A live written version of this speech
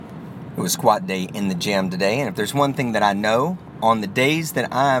It was squat day in the gym today, and if there's one thing that I know, on the days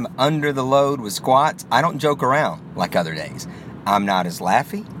that I'm under the load with squats, I don't joke around like other days. I'm not as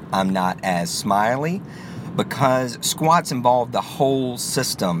laughy, I'm not as smiley, because squats involve the whole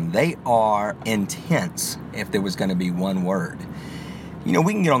system. They are intense, if there was going to be one word. You know,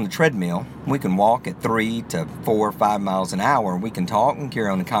 we can get on the treadmill, we can walk at 3 to 4 or 5 miles an hour, we can talk and carry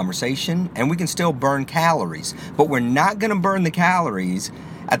on the conversation, and we can still burn calories. But we're not going to burn the calories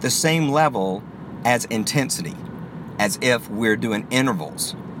at the same level as intensity, as if we're doing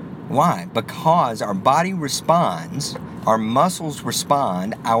intervals. Why? Because our body responds, our muscles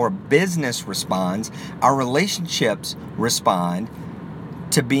respond, our business responds, our relationships respond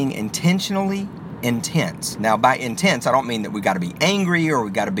to being intentionally intense. Now, by intense, I don't mean that we got to be angry or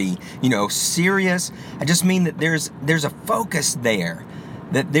we got to be, serious. I just mean that there's a focus there,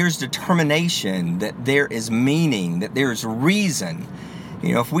 that there's determination, that there is meaning, that there's reason.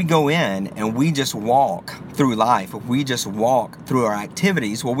 If we go in and we just walk through life, if we just walk through our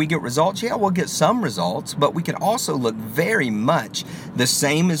activities, will we get results? Yeah, we'll get some results, but we could also look very much the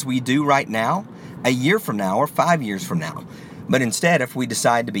same as we do right now, a year from now or 5 years from now. But instead, if we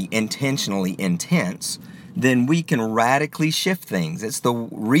decide to be intentionally intense, then we can radically shift things. It's the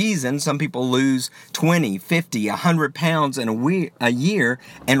reason some people lose 20, 50, 100 pounds in a year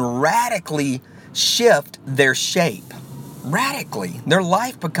and radically shift their shape. Radically. Their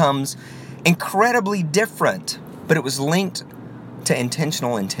life becomes incredibly different, but it was linked to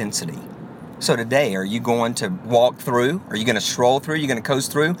intentional intensity. So today, are you going to walk through? Are you going to stroll through? Are you going to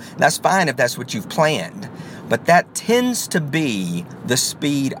coast through? That's fine if that's what you've planned. But that tends to be the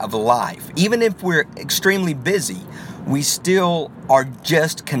speed of life. Even if we're extremely busy, we still are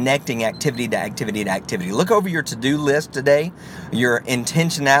just connecting activity to activity to activity. Look over your to-do list today, your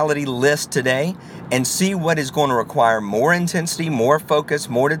intentionality list today, and see what is going to require more intensity, more focus,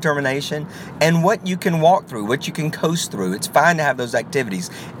 more determination, and what you can walk through, what you can coast through. It's fine to have those activities.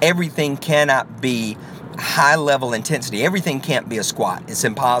 Everything cannot be high-level intensity. Everything can't be a squat. It's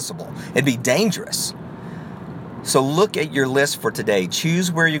impossible. It'd be dangerous. So look at your list for today.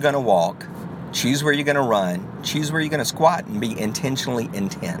 Choose where you're going to walk. Choose where you're going to run. Choose where you're going to squat and be intentionally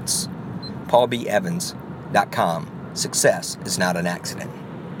intense. PaulBEvans.com. Success is not an accident.